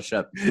off the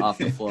push-up off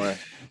the floor.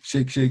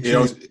 Shake.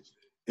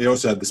 He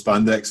also had the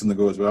spandex in the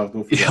go as well.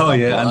 Don't forget Oh,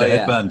 yeah, and the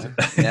headband.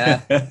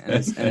 Yeah,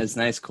 and his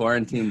nice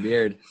quarantine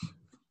beard.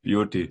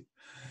 Beauty.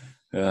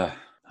 I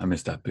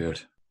miss that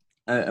beard.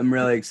 I'm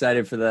really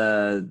excited for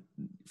the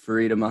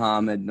Farida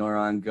Muhammad,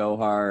 Nouran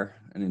Gohar.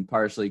 I mean,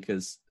 partially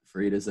because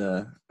Farida's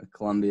a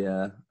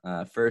Columbia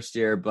first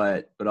year,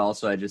 but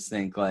also I just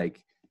think I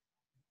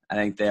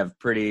think they have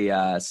pretty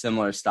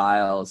similar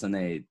styles, and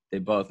they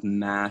both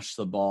mash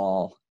the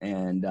ball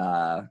and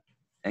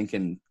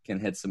can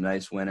hit some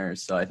nice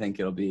winners. So I think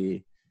it'll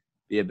be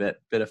a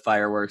bit of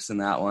fireworks in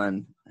that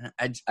one.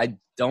 I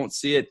don't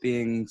see it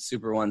being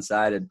super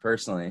one-sided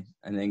personally.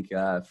 I think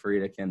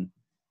Farida can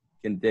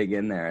dig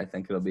in there. I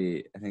think it'll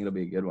be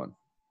a good one.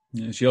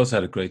 Yeah, she also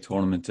had a great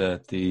tournament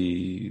at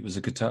the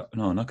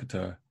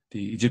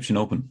Egyptian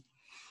Open.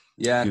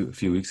 Yeah, a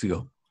few weeks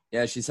ago.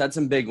 Yeah, she's had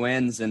some big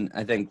wins, and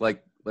I think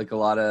like a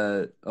lot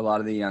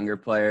of the younger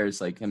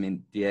players,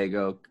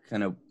 Diego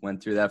kind of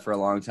went through that for a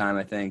long time.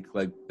 I think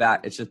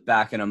it's just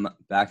backing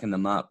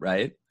them up,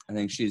 right? I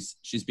think she's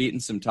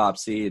beaten some top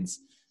seeds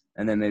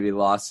and then maybe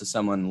lost to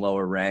someone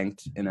lower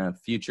ranked in a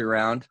future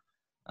round.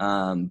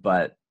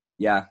 But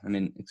yeah, I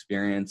mean,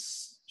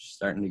 experience, she's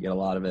starting to get a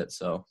lot of it,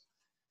 so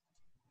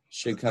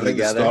should come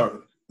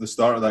together. The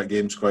start of that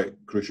game's quite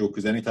crucial,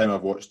 because anytime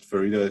I've watched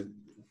Farida,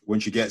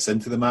 when she gets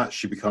into the match,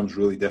 she becomes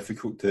really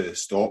difficult to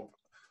stop.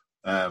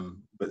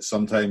 But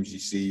sometimes you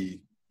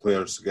see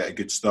players get a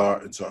good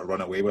start and sort of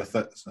run away with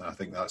it. And I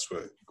think that's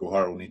what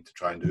Gohar will need to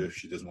try and do if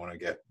she doesn't want to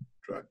get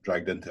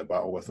dragged into a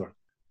battle with her.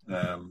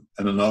 And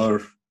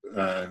another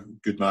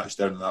good match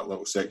down in that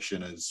little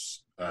section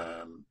is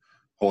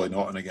Holly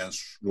Naughton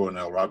against Rowan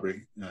El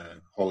Rabri.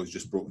 Holly's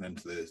just broken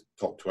into the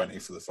top 20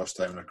 for the first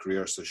time in her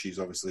career, so she's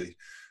obviously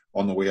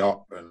on the way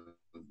up. And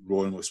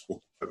Rowan was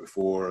spoken about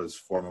before as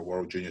former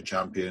world junior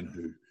champion,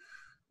 who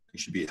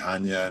she beat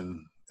Hanya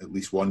in at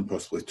least one,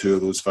 possibly two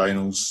of those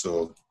finals.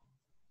 So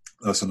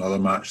that's another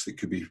match that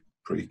could be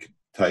pretty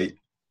tight.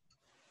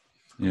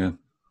 Yeah.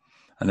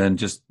 And then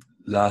just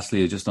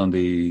lastly, just on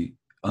the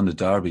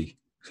derby,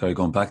 sorry,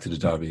 going back to the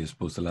derby as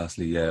opposed to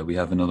lastly, we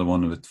have another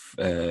one with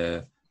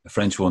a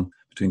French one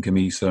between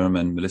Camille Serme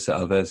and Melissa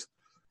Alves.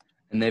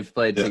 And they've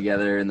played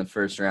together in the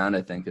first round,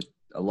 I think,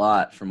 a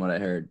lot from what I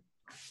heard.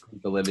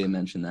 Olivia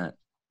mentioned that.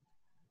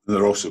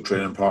 They're also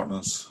training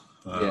partners.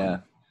 Yeah.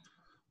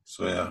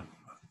 So,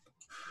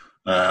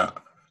 yeah.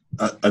 I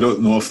I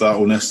don't know if that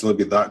will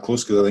necessarily be that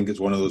close, because I think it's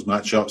one of those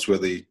matchups where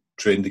they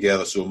train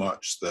together so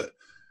much that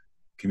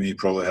Camille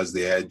probably has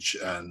the edge,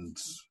 and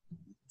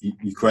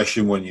you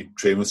question when you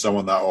train with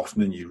someone that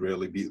often and you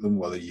rarely beat them,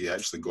 whether you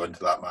actually go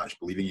into that match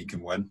believing you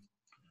can win.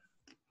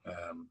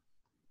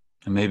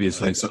 And maybe it's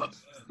like,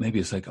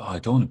 oh, I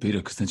don't want to beat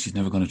her because then she's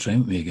never going to train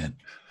with me again.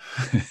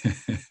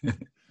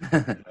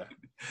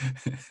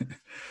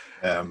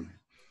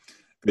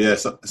 But yeah,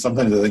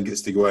 sometimes I think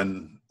it's to go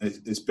in.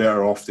 It's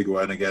better off to go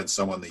in against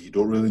someone that you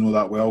don't really know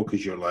that well,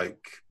 because you're like,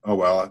 oh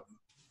well,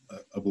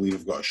 I believe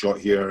I've got a shot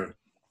here.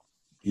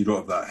 You don't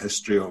have that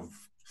history of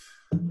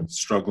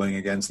struggling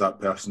against that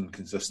person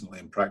consistently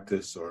in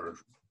practice or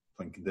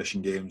playing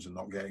condition games and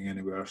not getting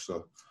anywhere.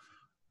 So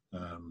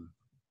I'm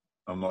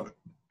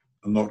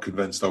not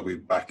convinced I'll be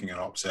backing an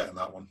upset in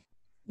that one.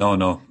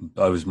 No,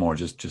 I was more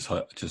just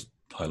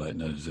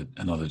highlighting it as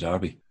another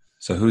derby.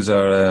 So who's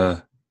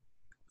our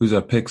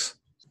picks?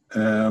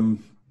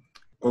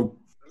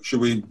 Should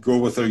we go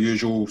with our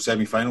usual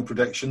semi-final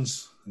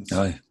predictions?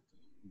 Aye.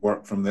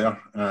 Work from there.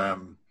 I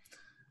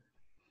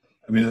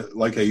mean,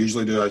 like I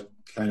usually do, I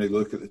kind of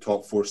look at the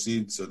top 4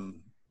 seeds and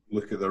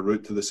look at their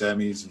route to the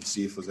semis and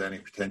see if there's any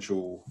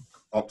potential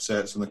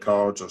upsets on the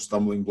cards or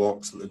stumbling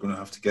blocks that they're going to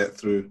have to get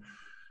through.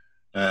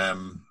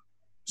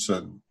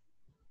 So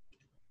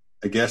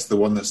I guess the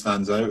one that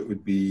stands out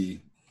would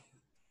be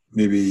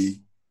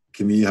maybe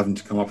Camille having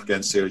to come up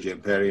against Sarah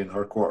Jane Perry in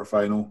her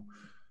quarterfinal.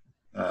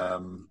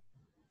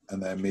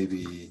 And then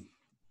maybe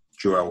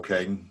Joelle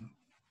King,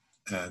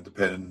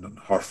 depending on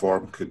her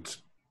form, could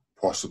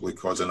possibly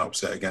cause an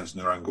upset against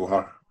Nuran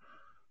Gohar.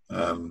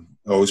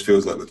 It always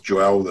feels like with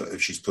Joelle that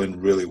if she's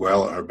playing really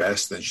well at her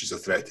best, then she's a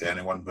threat to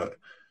anyone, but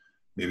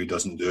maybe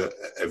doesn't do it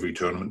at every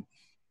tournament.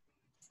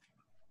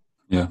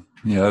 Yeah,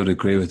 I would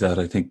agree with that.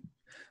 I think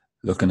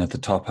looking at the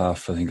top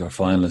half, I think our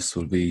finalists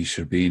will be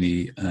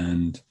Sherbini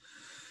and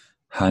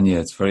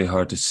Hanya. It's very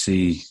hard to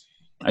see.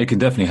 It can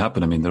definitely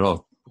happen. I mean, they're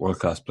all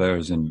world-class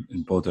players in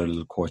both their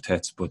little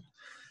quartets, but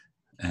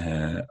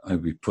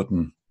I'd be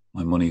putting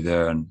my money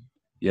there. And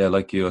yeah,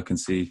 like you, I can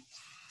see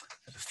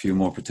a few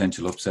more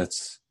potential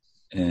upsets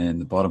in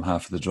the bottom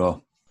half of the draw.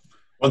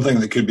 One thing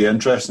that could be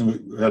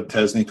interesting, we had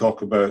Tesney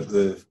talk about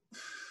the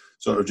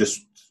sort of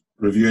just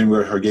reviewing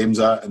where her game's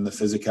at and the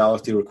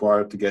physicality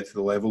required to get to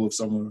the level of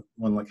someone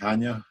like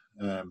Hanya.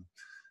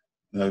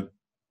 Now,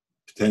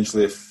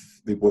 potentially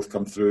if they both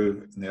come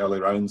through in the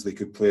early rounds, they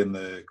could play in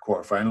the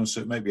quarterfinals.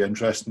 So it might be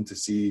interesting to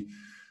see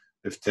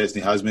if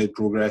Tesney has made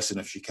progress and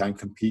if she can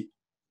compete,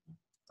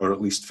 or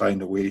at least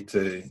find a way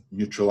to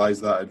neutralise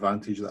that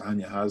advantage that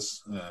Hanya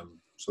has.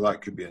 So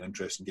that could be an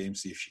interesting game,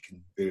 see if she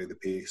can vary the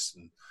pace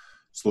and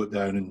slow it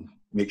down and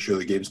make sure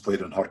the game's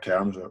played on her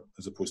terms,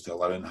 as opposed to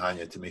allowing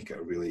Hanya to make it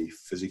a really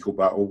physical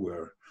battle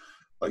where,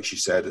 like she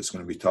said, it's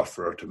going to be tough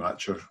for her to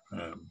match her.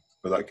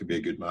 But that could be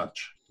a good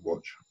match to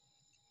watch.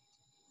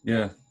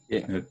 Yeah,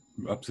 it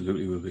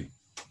absolutely will be.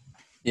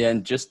 Yeah,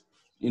 and just,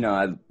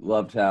 I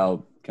loved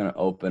how kind of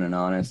open and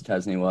honest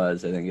Tesney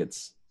was. I think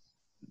it's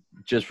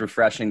just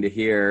refreshing to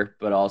hear,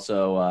 but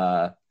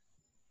also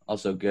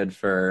good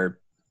for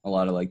a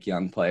lot of like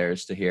young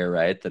players to hear,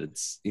 right? That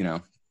it's,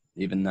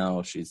 even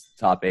though she's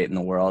top 8 in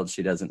the world,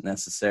 she doesn't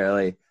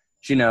necessarily,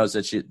 she knows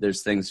that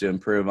there's things to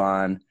improve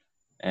on,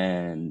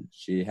 and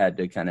she had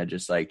to kind of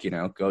just like,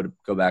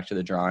 go back to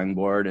the drawing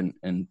board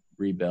and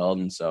rebuild.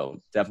 And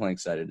so definitely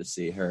excited to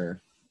see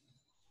her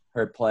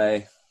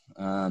play.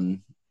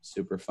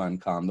 Super fun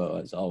combo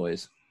as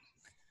always.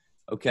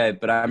 Okay,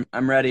 but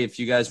I'm ready if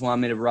you guys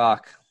want me to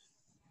rock.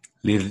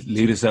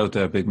 Lead us out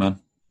there, big man.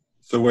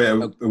 So wait,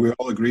 are we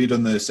all agreed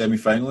on the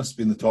semi-finalists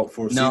being the top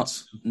 4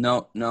 seeds?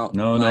 No.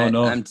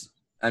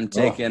 I'm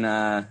taking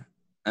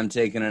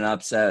an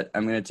upset.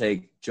 I'm going to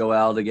take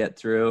Joelle to get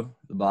through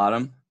the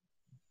bottom.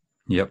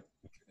 Yep.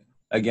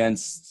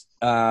 Against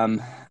I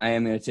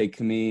am going to take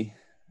Camille.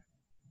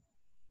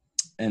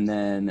 And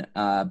then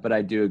but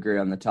I do agree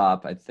on the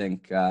top. I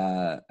think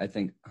Hanya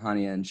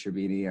and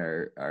Sherbini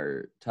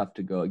are tough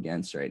to go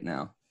against right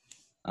now.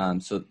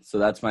 So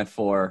that's my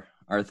 4.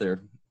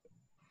 Arthur,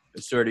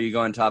 Stuart, are you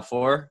going top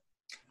 4?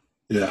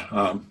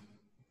 Yeah.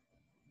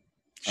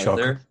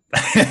 Shocker.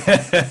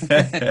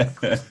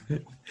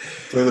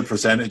 Play the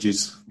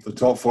percentages. The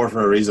top 4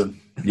 for a reason.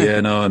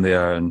 Yeah, no, and they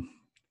are, and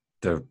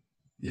they're.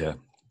 Yeah,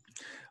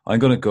 I'm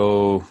gonna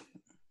go.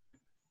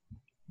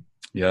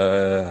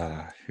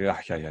 Yeah.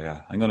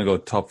 I'm gonna go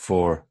top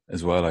 4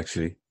 as well.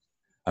 Actually,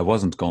 I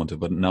wasn't going to,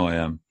 but now I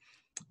am.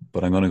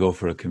 But I'm gonna go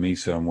for a Camille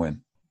Serm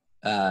win.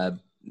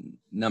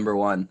 Number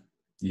 1.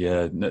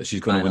 Yeah, no, she's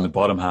going to win the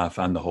bottom half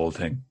and the whole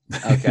thing.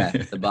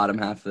 Okay, the bottom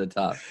half of the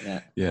top.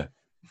 Yeah. Yeah.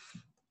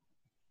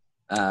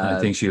 I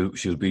think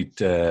she'll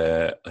beat.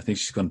 I think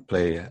she's going to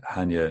play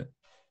Hanya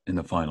in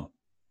the final.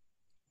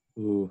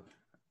 Ooh,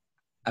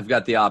 I've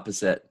got the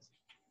opposite.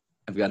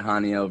 I've got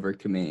Hanya over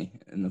Camille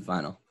in the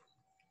final.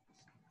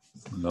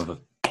 Love it.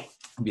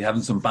 Be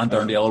having some banter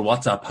on the old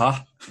WhatsApp, huh?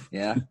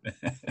 Yeah.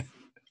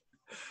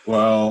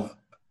 Well,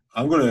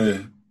 I'm going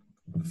to.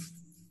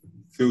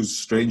 Feels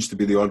strange to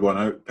be the odd one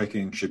out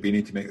picking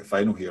Sherbini to make the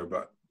final here,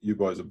 but you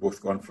boys have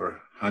both gone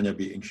for Hanya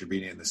beating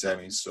Shabini in the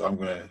semis, so I'm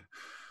going to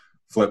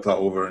flip that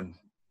over and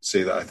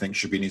say that I think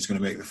Shabini's going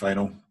to make the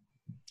final.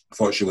 I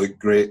thought she looked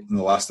great in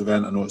the last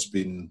event. I know it's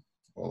been,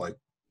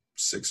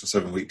 6 or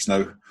 7 weeks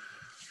now,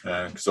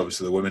 because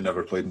obviously the women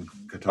never played in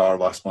Qatar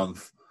last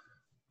month.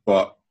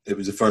 But it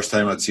was the first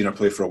time I'd seen her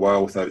play for a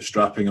while without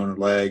strapping on her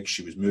leg.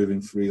 She was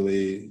moving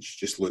freely.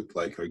 She just looked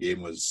like her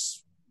game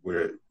was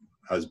where it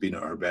has been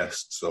at her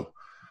best. So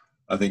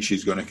I think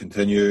she's going to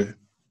continue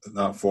in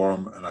that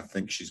form, and I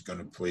think she's going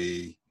to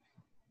play.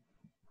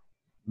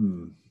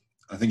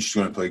 I think she's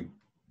going to play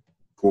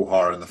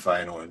Gohar in the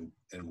final and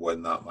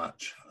win that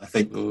match. I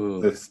think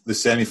the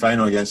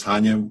semi-final against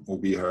Hanya will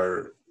be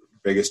her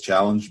biggest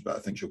challenge, but I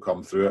think she'll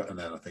come through it, and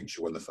then I think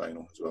she'll win the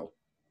final as well.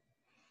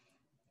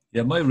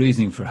 Yeah, my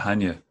reasoning for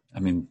Hanya, I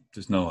mean,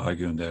 there's no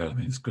arguing there. I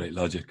mean, it's great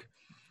logic.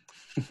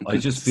 I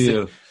just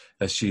feel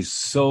that she's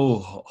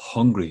so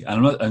hungry,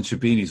 and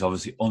Shabini's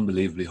obviously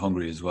unbelievably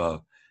hungry as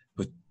well.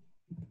 But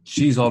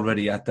she's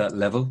already at that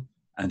level,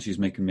 and she's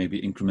making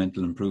maybe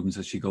incremental improvements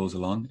as she goes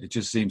along. It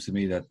just seems to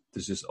me that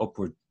there's this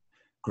upward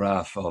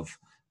graph of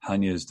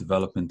Hanya's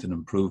development and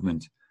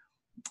improvement,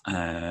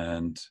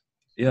 and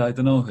yeah, I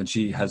don't know. And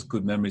she has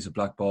good memories of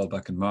black ball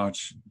back in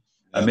March,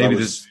 and maybe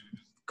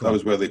that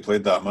was where they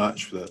played that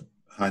match that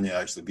Hanya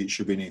actually beat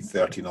Shabini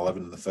 13-11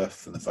 in the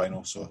fifth in the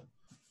final. So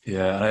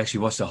yeah, I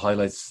actually watched the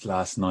highlights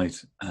last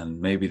night, and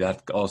maybe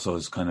that also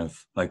is kind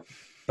of like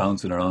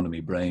bouncing around in my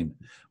brain,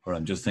 where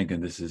I'm just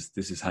thinking this is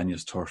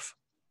Hanya's turf.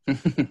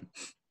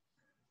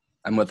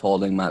 I'm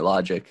withholding my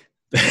logic.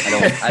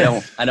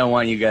 I don't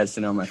want you guys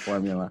to know my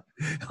formula.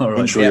 All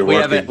right. Sure, we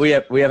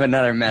have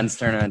another men's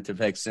tournament to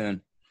pick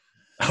soon.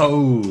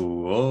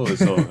 So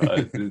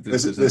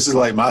this is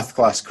like math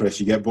class, Chris.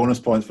 You get bonus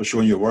points for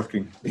showing you're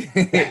working.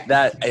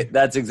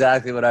 That's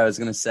exactly what I was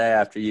going to say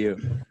after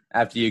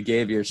you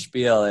gave your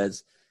spiel.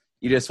 Is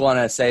you just want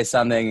to say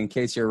something in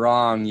case you're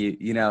wrong.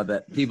 You know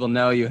that people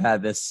know you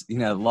had this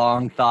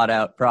long thought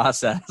out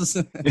process.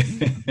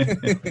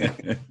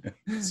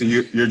 So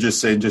you're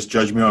just saying, just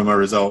judge me on my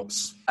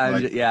results.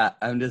 I'm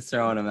just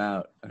throwing them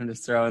out. I'm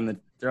just throwing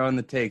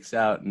the takes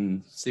out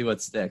and see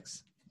what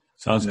sticks.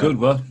 Sounds good.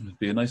 Well, it'd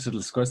be a nice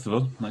little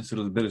festival, nice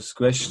little bit of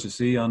squish to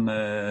see on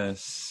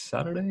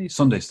Sunday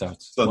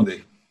starts.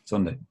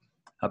 Sunday.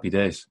 Happy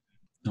days.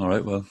 All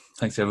right. Well,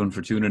 thanks everyone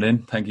for tuning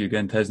in. Thank you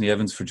again, Tesney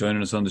Evans, for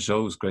joining us on the show.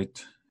 It was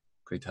great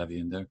to have you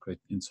in there. Great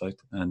insight.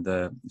 And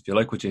if you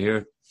like what you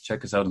hear,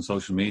 check us out on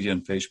social media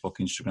on Facebook,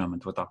 Instagram,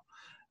 and Twitter.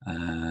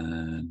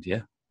 And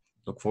yeah,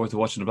 look forward to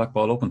watching the Black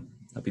Ball Open.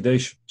 Happy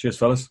days. Cheers,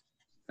 fellas.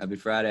 Happy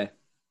Friday.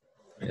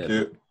 Thank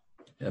you.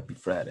 Happy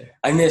Friday.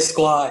 I miss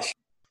squash.